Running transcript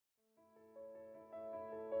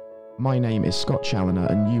My name is Scott Challoner,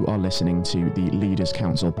 and you are listening to the Leaders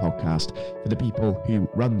Council podcast for the people who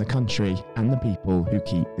run the country and the people who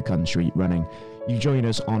keep the country running. You join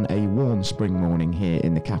us on a warm spring morning here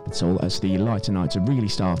in the capital as the lighter nights are really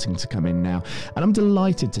starting to come in now. And I'm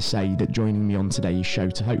delighted to say that joining me on today's show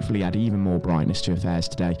to hopefully add even more brightness to affairs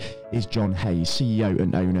today is John Hayes, CEO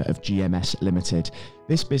and owner of GMS Ltd.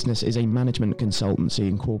 This business is a management consultancy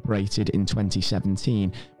incorporated in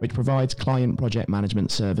 2017, which provides client project management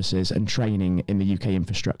services and training in the UK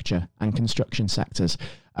infrastructure and construction sectors.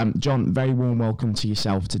 John, very warm welcome to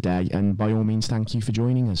yourself today, and by all means, thank you for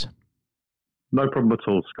joining us. No problem at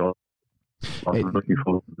all, Scott. I'm looking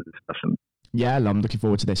forward to the discussion. Yeah, I'm looking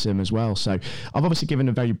forward to this as well. So I've obviously given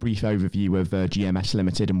a very brief overview of GMS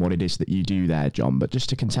Limited and what it is that you do there, John, but just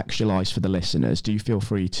to contextualise for the listeners, do you feel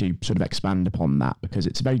free to sort of expand upon that? Because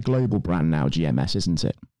it's a very global brand now, GMS, isn't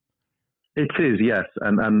it? It is, yes.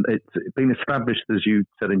 And it's been established, as you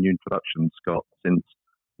said in your introduction, Scott, since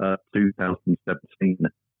 2017.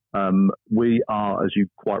 We are, as you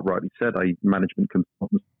quite rightly said, a management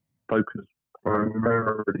consultant focused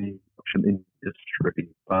primarily in industry,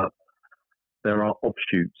 but there are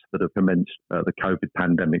offshoots that have commenced the COVID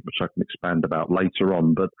pandemic, which I can expand about later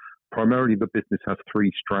on. But primarily the business has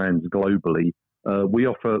three strands globally. We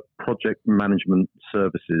offer project management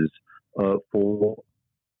services for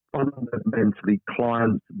fundamentally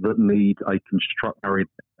clients that need a constructor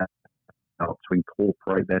to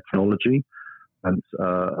incorporate their technology. And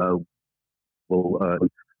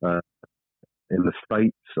in the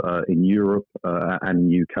States, in Europe,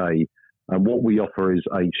 and UK. And what we offer is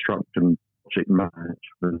a structured project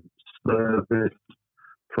management service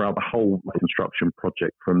throughout the whole construction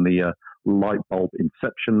project, from the light bulb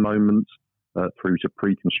inception moment through to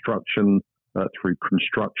pre-construction, through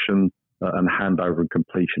construction, and handover and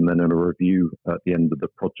completion, then in a review at the end of the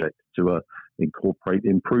project to incorporate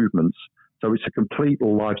improvements. So it's a complete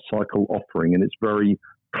life cycle offering, and it's very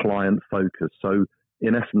client focused. So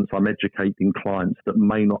in essence, I'm educating clients that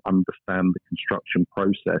may not understand the construction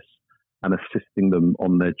process and assisting them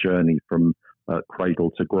on their journey from cradle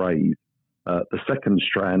to grave. The second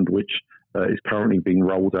strand, which is currently being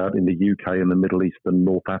rolled out in the UK and the Middle East and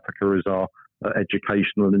North Africa, is our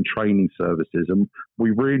educational and training services. And we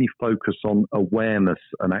really focus on awareness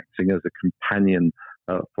and acting as a companion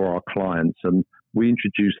for our clients. And we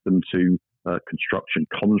introduce them to construction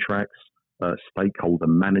contracts, stakeholder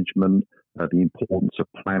management, the importance of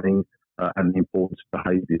planning, and the importance of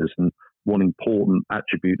behaviours. And one important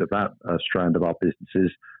attribute of that strand of our business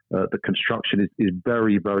is the construction is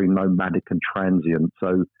very, very nomadic and transient.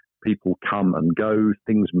 So people come and go,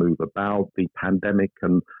 things move about. The pandemic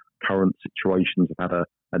and current situations have had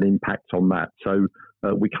an impact on that. So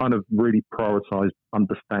we kind of really prioritise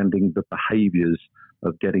understanding the behaviours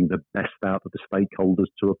of getting the best out of the stakeholders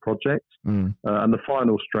to a project. And the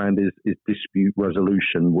final strand is dispute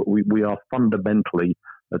resolution. We are fundamentally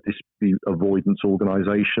a dispute avoidance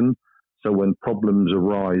organisation. So when problems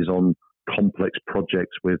arise on complex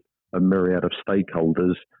projects with a myriad of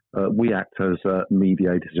stakeholders, we act as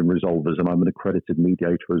mediators and resolvers, and I'm an accredited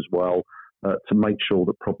mediator as well, to make sure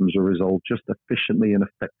that problems are resolved just efficiently and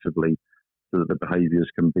effectively so that the behaviours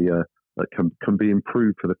can be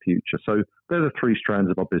improved for the future. So they're the three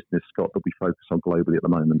strands of our business, Scott, that we focus on globally at the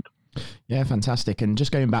moment. Yeah, fantastic. And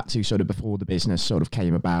just going back to sort of before the business sort of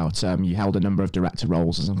came about, you held a number of director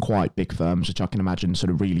roles in some quite big firms, which I can imagine sort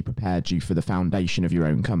of really prepared you for the foundation of your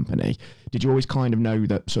own company. Did you always kind of know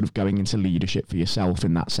that sort of going into leadership for yourself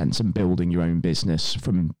in that sense and building your own business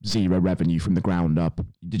from zero revenue from the ground up,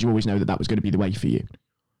 did you always know that that was going to be the way for you?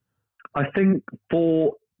 I think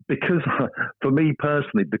for me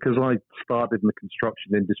personally, because I started in the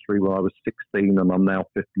construction industry when I was 16 and I'm now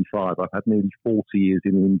 55, I've had nearly 40 years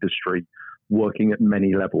in the industry working at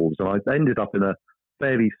many levels. And I ended up in a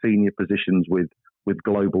fairly senior positions with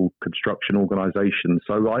global construction organizations.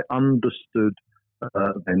 So I understood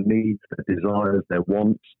their needs, their desires, their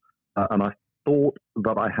wants, and I thought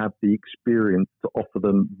that I had the experience to offer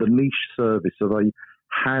them the niche service of a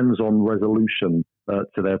hands-on resolution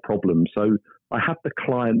to their problems. So I have the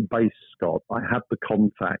client base, Scott. I have the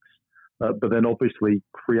contacts, but then obviously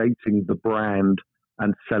creating the brand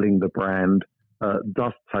and selling the brand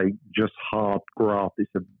does take just hard graft.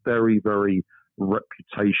 It's a very, very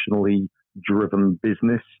reputationally driven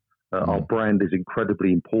business. Our brand is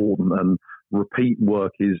incredibly important, and repeat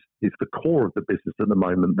work is the core of the business at the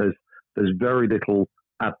moment. There's very little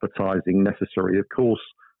advertising necessary. Of course,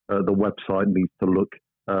 the website needs to look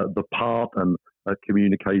the part, and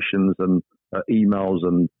communications and emails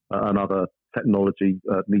and other technology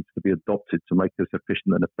needs to be adopted to make this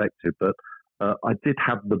efficient and effective. But I did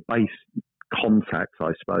have the base contacts,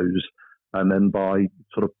 I suppose, and then by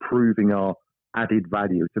sort of proving our added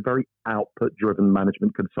value. It's a very output-driven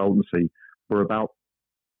management consultancy. We're about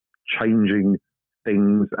changing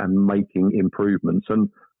things and making improvements. And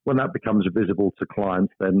when that becomes visible to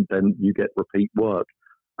clients, then you get repeat work.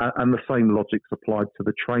 And the same logic's applied to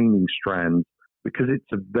the training strand, because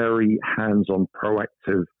it's a very hands-on,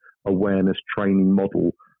 proactive awareness training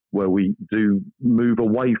model where we do move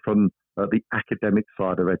away from the academic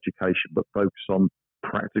side of education, but focus on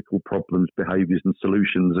practical problems, behaviours and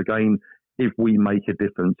solutions. Again, if we make a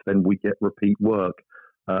difference, then we get repeat work.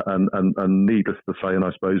 And needless to say, and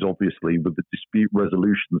I suppose obviously with the dispute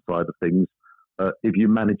resolution side of things, if you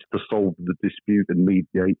manage to solve the dispute and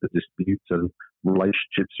mediate the dispute and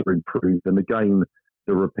relationships are improved, then again,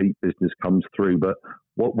 the repeat business comes through. But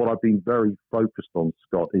what I've been very focused on,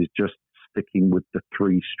 Scott, is just sticking with the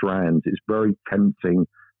three strands. It's very tempting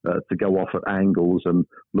to go off at angles and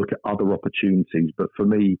look at other opportunities. But for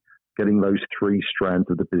me, getting those three strands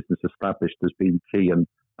of the business established has been key. And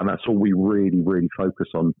that's all we really, really focus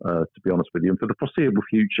on, to be honest with you. And for the foreseeable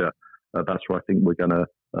future, that's where I think we're going to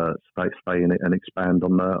stay in it and expand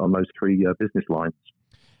on those three business lines.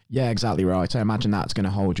 Yeah, exactly right. I imagine that's going to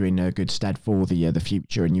hold you in good stead for the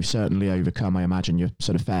future, and you've certainly overcome, I imagine, your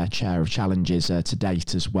sort of fair share of challenges to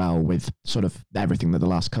date as well, with sort of everything that the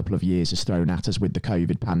last couple of years has thrown at us with the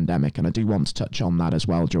COVID pandemic. And I do want to touch on that as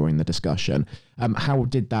well during the discussion. How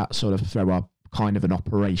did that sort of throw up kind of an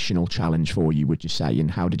operational challenge for you, would you say,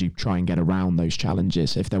 and how did you try and get around those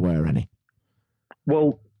challenges, if there were any?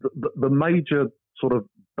 Well, the major sort of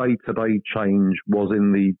day-to-day change was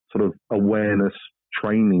in the sort of awareness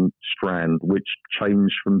training strand, which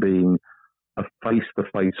changed from being a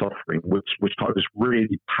face-to-face offering, which I was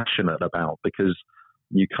really passionate about, because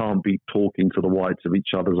you can't be talking to the whites of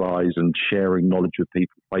each other's eyes and sharing knowledge with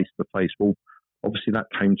people face-to-face. Well, obviously that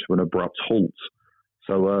came to an abrupt halt.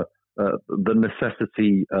 So the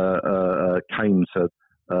necessity came to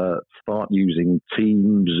start using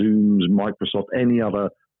Teams, Zooms, Microsoft, any other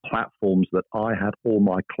platforms that I had or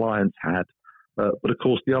my clients had. But of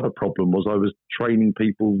course, the other problem was I was training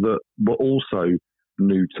people that were also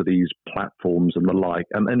new to these platforms and the like.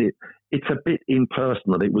 And it's a bit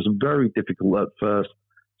impersonal. It was very difficult at first,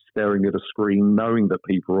 staring at a screen, knowing that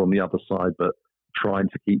people are on the other side, but trying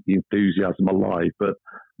to keep the enthusiasm alive. But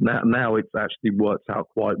now it's actually worked out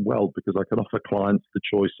quite well, because I can offer clients the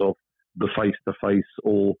choice of the face-to-face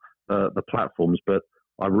or the platforms. But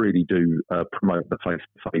I really do promote the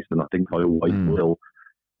face-to-face, and I think I always will.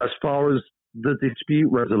 As far as the dispute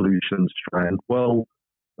resolution strand, well,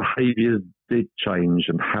 behaviours did change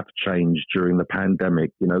and have changed during the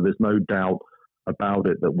pandemic. You know, there's no doubt about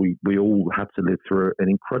it that we all had to live through an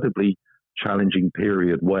incredibly challenging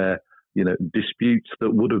period where, you know, disputes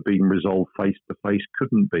that would have been resolved face-to-face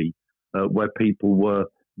couldn't be, where people were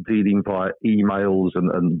dealing via emails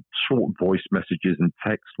and short voice messages and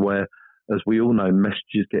text, where, as we all know,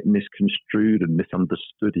 messages get misconstrued and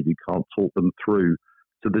misunderstood if you can't talk them through.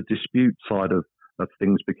 So the dispute side of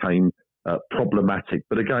things became problematic.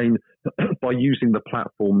 But again, by using the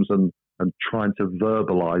platforms and trying to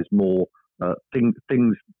verbalise more,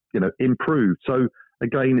 things you know, improved. So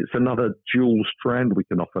again, it's another dual strand we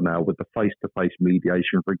can offer now with the face-to-face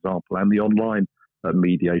mediation, for example, and the online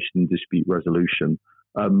mediation and dispute resolution.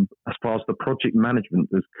 As far as the project management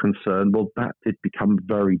is concerned, well, that did become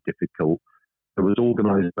very difficult. There was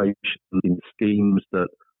organisation in schemes that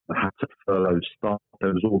had to furlough staff.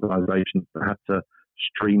 There was organisations that had to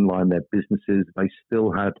streamline their businesses. They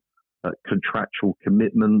still had contractual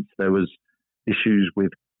commitments. There was issues with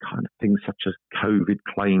kind of things such as COVID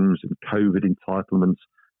claims and COVID entitlements,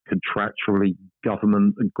 contractually,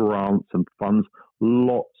 government grants and funds,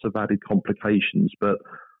 lots of added complications. But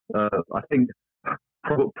I think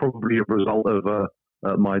probably a result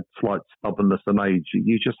of my slight stubbornness and age,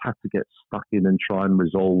 you just have to get stuck in and try and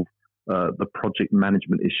resolve the project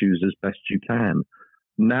management issues as best you can.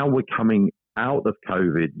 Now we're coming out of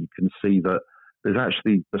COVID, you can see that there's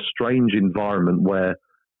actually a strange environment where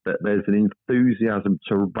there's an enthusiasm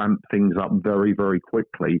to ramp things up very, very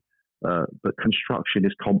quickly. But construction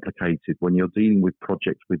is complicated when you're dealing with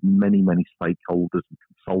projects with many, many stakeholders and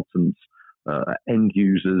consultants, end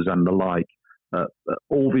users and the like.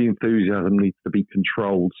 All the enthusiasm needs to be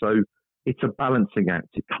controlled. So it's a balancing act.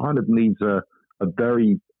 It kind of needs a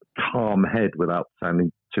very calm head without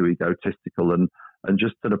sounding too egotistical, and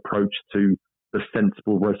just an approach to the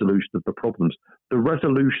sensible resolution of the problems. The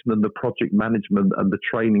resolution and the project management and the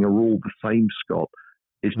training are all the same, Scott.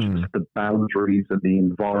 It's just the boundaries and the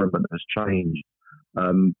environment has changed.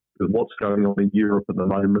 What's going on in Europe at the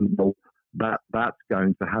moment, well, that's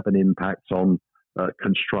going to have an impact on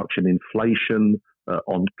construction inflation,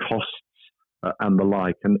 on costs, and the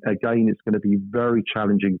like. And again, it's going to be very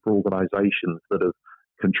challenging for organisations that have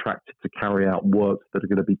contracted to carry out works that are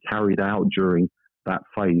going to be carried out during that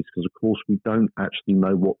phase, because of course we don't actually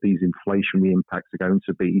know what these inflationary impacts are going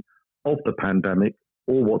to be of the pandemic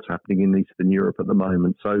or what's happening in Eastern Europe at the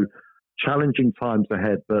moment. So challenging times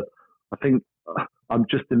ahead, but I think I'm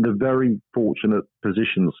just in the very fortunate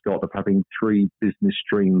position, Scott, of having three business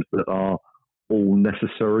streams that are all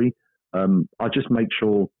necessary. I just make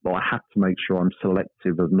sure, well, I have to make sure I'm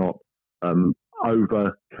selective of not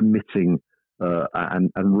over committing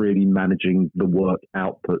and really managing the work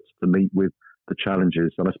outputs to meet with the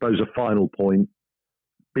challenges. And I suppose a final point,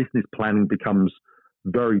 business planning becomes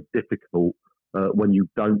very difficult when you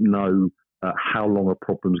don't know how long a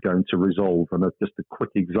problem's going to resolve. And just a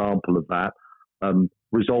quick example of that,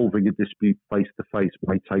 resolving a dispute face-to-face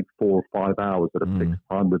may take 4 or 5 hours at a fixed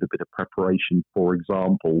time with a bit of preparation, for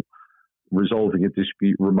example. Resolving a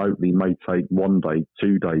dispute remotely may take 1 day,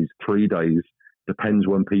 2 days, 3 days, depends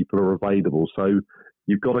when people are available. So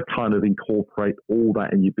you've got to kind of incorporate all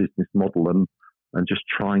that in your business model and just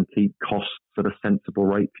try and keep costs at a sensible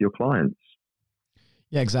rate for your clients.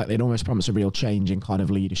 Yeah, exactly. It almost prompts a real change in kind of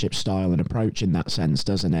leadership style and approach in that sense,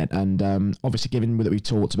 doesn't it? And obviously, given that we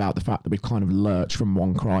talked about the fact that we've kind of lurched from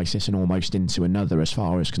one crisis and almost into another as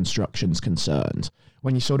far as construction's concerned,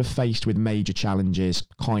 when you're sort of faced with major challenges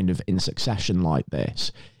kind of in succession like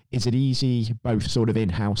this, is it easy, both sort of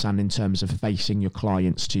in-house and in terms of facing your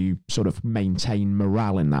clients, to sort of maintain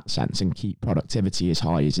morale in that sense and keep productivity as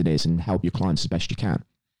high as it is and help your clients as best you can?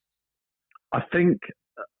 I think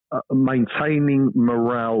maintaining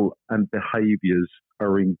morale and behaviours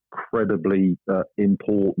are incredibly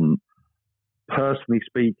important. Personally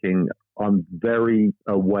speaking, I'm very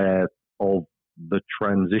aware of the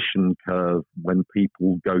transition curve when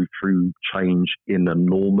people go through change in a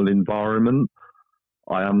normal environment.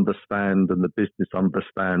 I understand, and the business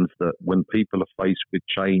understands, that when people are faced with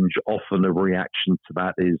change, often a reaction to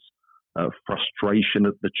that is frustration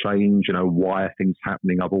at the change. You know, why are things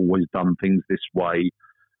happening? I've always done things this way.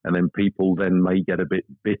 And then people then may get a bit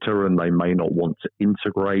bitter and they may not want to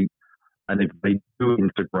integrate. And if they do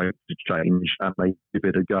integrate the change and they give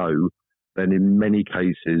it a go, then in many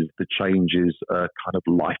cases the change is kind of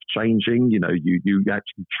life-changing. You know, you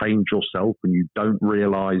actually change yourself and you don't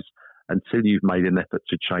realise until you've made an effort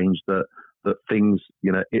to change that things,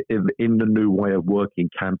 you know, in the new way of working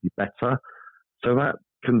can be better. So that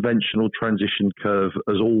conventional transition curve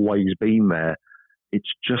has always been there. It's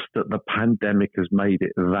just that the pandemic has made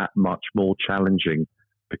it that much more challenging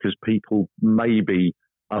because people maybe,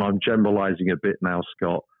 and I'm generalizing a bit now,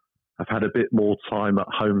 Scott, have had a bit more time at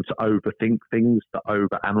home to overthink things, to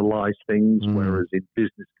overanalyze things, whereas in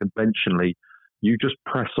business conventionally, you just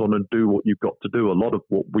press on and do what you've got to do. A lot of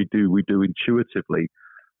what we do intuitively.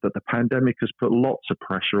 But the pandemic has put lots of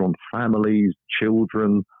pressure on families,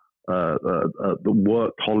 children, the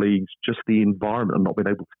work colleagues, just the environment, and not being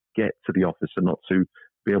able to get to the office and not to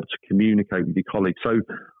be able to communicate with your colleagues. So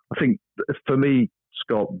I think for me,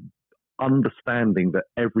 Scott, understanding that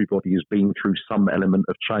everybody has been through some element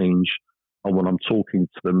of change, and when I'm talking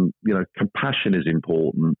to them, you know, compassion is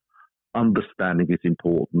important, understanding is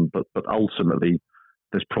important, but ultimately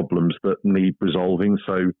there's problems that need resolving.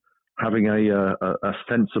 So having a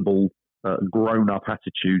sensible, grown-up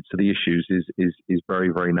attitude to the issues is very,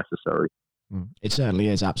 very necessary. It certainly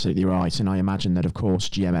is, absolutely right. And I imagine that, of course,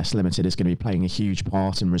 GMS Limited is going to be playing a huge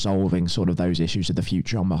part in resolving sort of those issues of the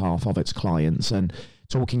future on behalf of its clients. And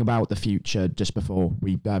talking about the future, just before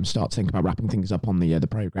we start to think about wrapping things up on the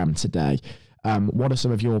programme today, what are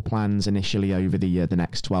some of your plans initially over the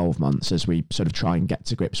next 12 months as we sort of try and get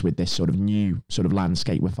to grips with this sort of new sort of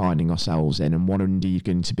landscape we're finding ourselves in, and what are indeed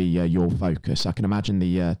going to be your focus? I can imagine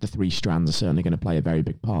the three strands are certainly going to play a very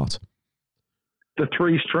big part. The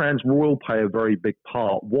three strands will play a very big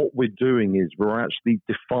part. What we're doing is we're actually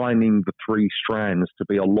defining the three strands to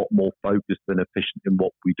be a lot more focused and efficient in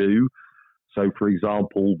what we do. So, for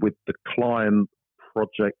example, with the client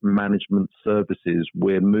project management services,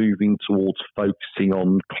 we're moving towards focusing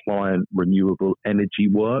on client renewable energy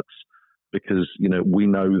works because, you know, we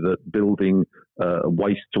know that building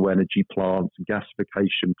waste to energy plants,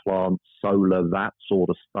 gasification plants, solar, that sort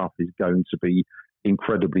of stuff is going to be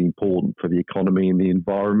incredibly important for the economy and the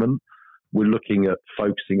environment. We're looking at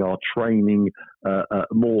focusing our training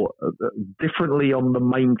more differently on the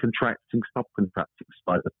main contracting, subcontracting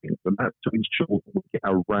side of things, and that's to ensure that we get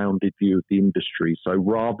a rounded view of the industry. So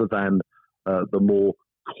rather than the more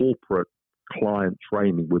corporate client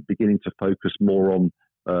training, we're beginning to focus more on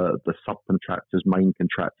the subcontractors, main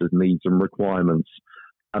contractors' needs and requirements.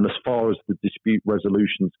 And as far as the dispute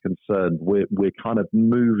resolution is concerned, we're kind of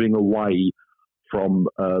moving away from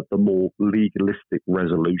the more legalistic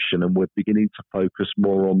resolution, and we're beginning to focus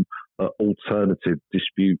more on alternative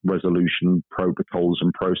dispute resolution protocols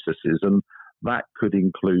and processes. And that could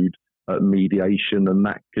include mediation, and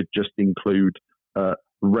that could just include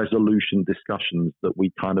resolution discussions that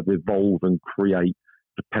we kind of evolve and create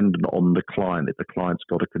dependent on the client. If the client's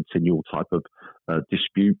got a continual type of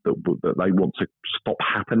dispute that they want to stop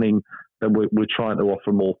happening, then we're trying to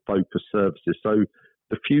offer more focused services. So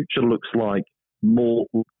the future looks like more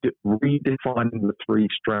redefining the three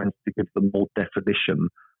strands to give them more definition.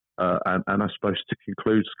 And I suppose to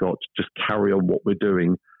conclude, Scott, just carry on what we're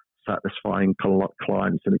doing, satisfying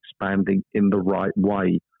clients and expanding in the right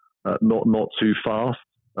way, not too fast,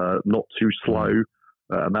 not too slow.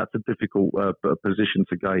 And that's a difficult position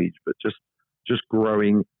to gauge, but just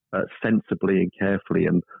growing sensibly and carefully.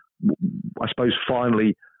 And I suppose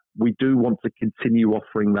finally, we do want to continue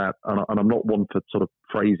offering that, and I'm not one for sort of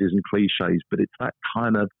phrases and cliches, but it's that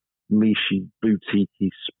kind of niche, boutique,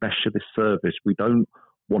 specialist service. We don't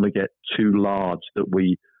want to get too large that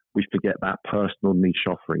we forget that personal niche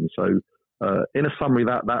offering. So in a summary,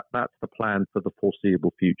 that's the plan for the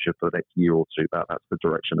foreseeable future for the next year or two. That's the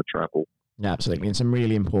direction of travel. Yeah, absolutely. And some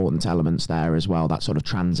really important elements there as well, that sort of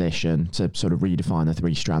transition to sort of redefine the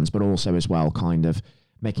three strands, but also as well kind of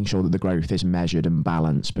making sure that the growth is measured and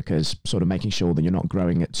balanced, because sort of making sure that you're not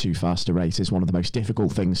growing at too fast a rate is one of the most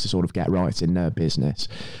difficult things to sort of get right in business.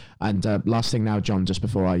 And last thing now, John, just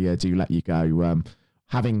before I do let you go,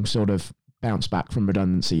 having sort of bounced back from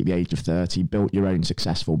redundancy at the age of 30, built your own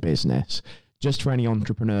successful business, just for any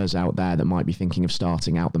entrepreneurs out there that might be thinking of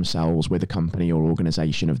starting out themselves with a company or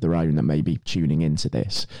organization of their own that may be tuning into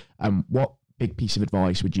this, what big piece of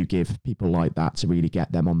advice would you give people like that to really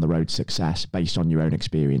get them on the road to success based on your own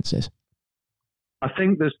experiences? I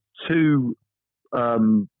think there's two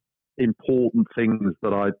important things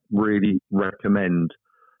that I really recommend.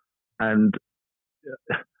 And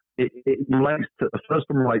it relates to, the first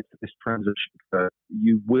one relates to this transition.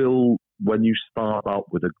 You will, when you start up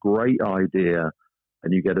with a great idea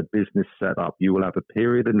and you get a business set up, you will have a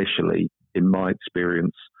period initially, in my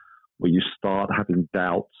experience, where you start having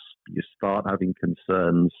doubts, you start having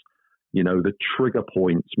concerns. The trigger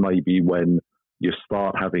points may be when you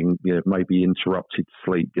start having, maybe interrupted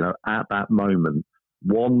sleep. At that moment,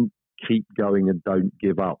 one, keep going and don't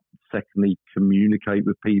give up. Secondly, communicate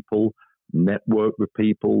with people, network with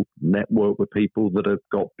people that have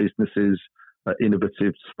got businesses,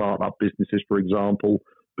 innovative startup businesses, for example,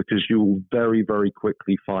 because you'll very, very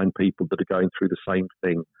quickly find people that are going through the same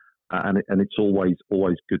thing. And it's always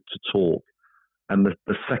good to talk. And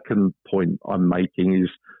the second point I'm making is,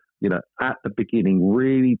 at the beginning,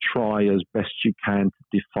 really try as best you can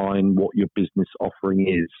to define what your business offering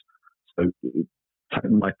is. So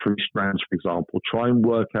take my three strands, for example, try and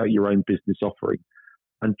work out your own business offering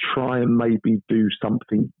and try and maybe do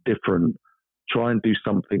something different. Try and do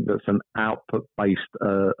something that's an output-based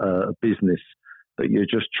business, that you're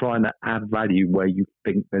just trying to add value where you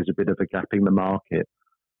think there's a bit of a gap in the market.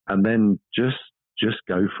 And then just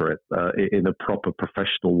go for it in a proper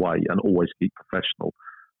professional way, and always keep professional.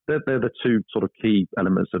 They're the two sort of key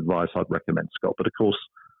elements of advice I'd recommend, Scott. But of course,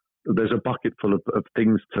 there's a bucket full of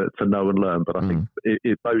things to know and learn. But I think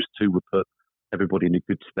if those two would put everybody in a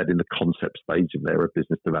good stead in the concept stage of their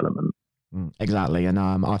business development. Exactly. And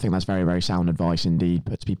I think that's very, very sound advice indeed.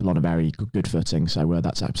 Puts people on a very good footing. So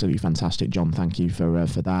that's absolutely fantastic, John. Thank you for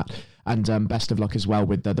that. And best of luck as well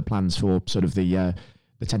with the plans for sort of the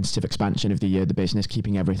tentative expansion of the business,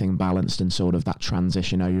 keeping everything balanced and sort of that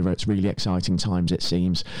transition over. It's really exciting times, it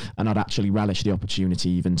seems. And I'd actually relish the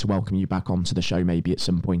opportunity even to welcome you back onto the show maybe at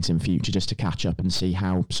some point in future, just to catch up and see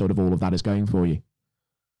how sort of all of that is going for you.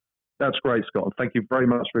 That's great, Scott. Thank you very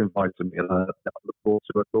much for inviting me. And I look forward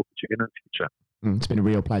to talking to you in the future. It's been a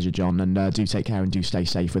real pleasure, John. And do take care and do stay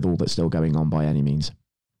safe with all that's still going on by any means.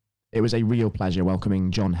 It was a real pleasure welcoming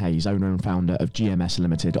John Hayes, owner and founder of GMS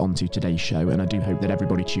Ltd, onto today's show. And I do hope that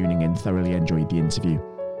everybody tuning in thoroughly enjoyed the interview.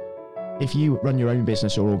 If you run your own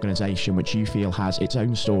business or organisation which you feel has its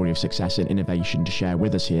own story of success and innovation to share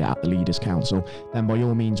with us here at the Leaders Council, then by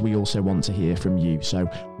all means we also want to hear from you. So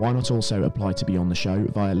why not also apply to be on the show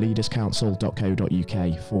via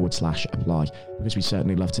leaderscouncil.co.uk/apply, because we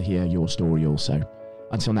certainly love to hear your story also.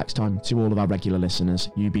 Until next time, to all of our regular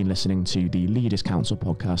listeners, you've been listening to the Leaders Council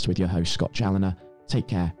podcast with your host Scott Challoner. Take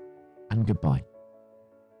care and goodbye.